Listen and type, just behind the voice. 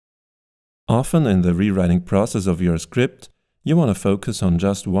Often in the rewriting process of your script, you want to focus on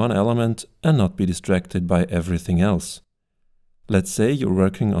just one element and not be distracted by everything else. Let's say you're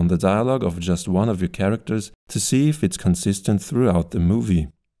working on the dialogue of just one of your characters to see if it's consistent throughout the movie.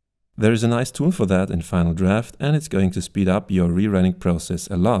 There is a nice tool for that in Final Draft, and it's going to speed up your rewriting process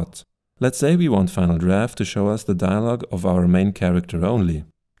a lot. Let's say we want Final Draft to show us the dialogue of our main character only.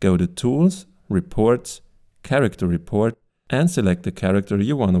 Go to Tools, Reports, Character Report, and select the character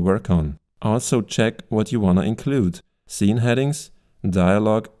you want to work on. Also check what you want to include: scene headings,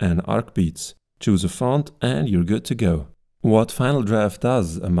 dialogue, and arc beats. Choose a font and you're good to go. What Final Draft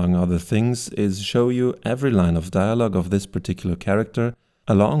does, among other things, is show you every line of dialogue of this particular character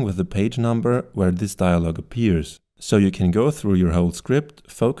along with the page number where this dialogue appears. So you can go through your whole script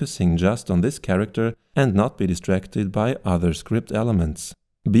focusing just on this character and not be distracted by other script elements.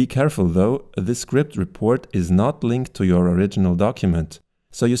 Be careful though, this script report is not linked to your original document,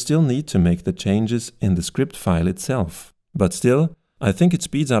 so you still need to make the changes in the script file itself. But still, I think it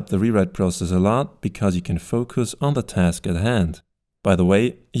speeds up the rewrite process a lot because you can focus on the task at hand. By the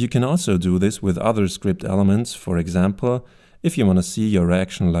way, you can also do this with other script elements, for example, if you want to see your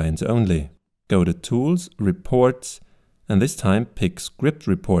action lines only. Go to Tools, Reports, and this time pick Script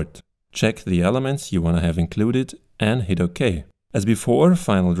Report. Check the elements you want to have included and hit OK. As before,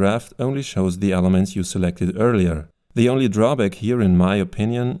 Final Draft only shows the elements you selected earlier. The only drawback here, in my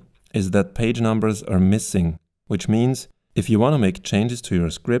opinion, is that page numbers are missing, which means if you want to make changes to your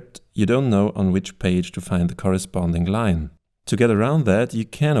script, you don't know on which page to find the corresponding line. To get around that, you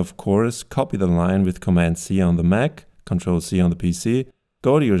can of course copy the line with Command-C on the Mac, Control-C on the PC,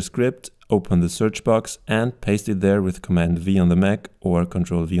 go to your script, open the search box and paste it there with Command-V on the Mac or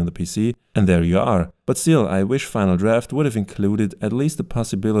Control-V on the PC, and there you are. But still, I wish Final Draft would have included at least the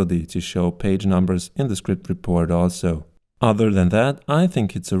possibility to show page numbers in the script report also. Other than that, I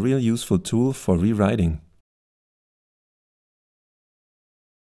think it's a real useful tool for rewriting.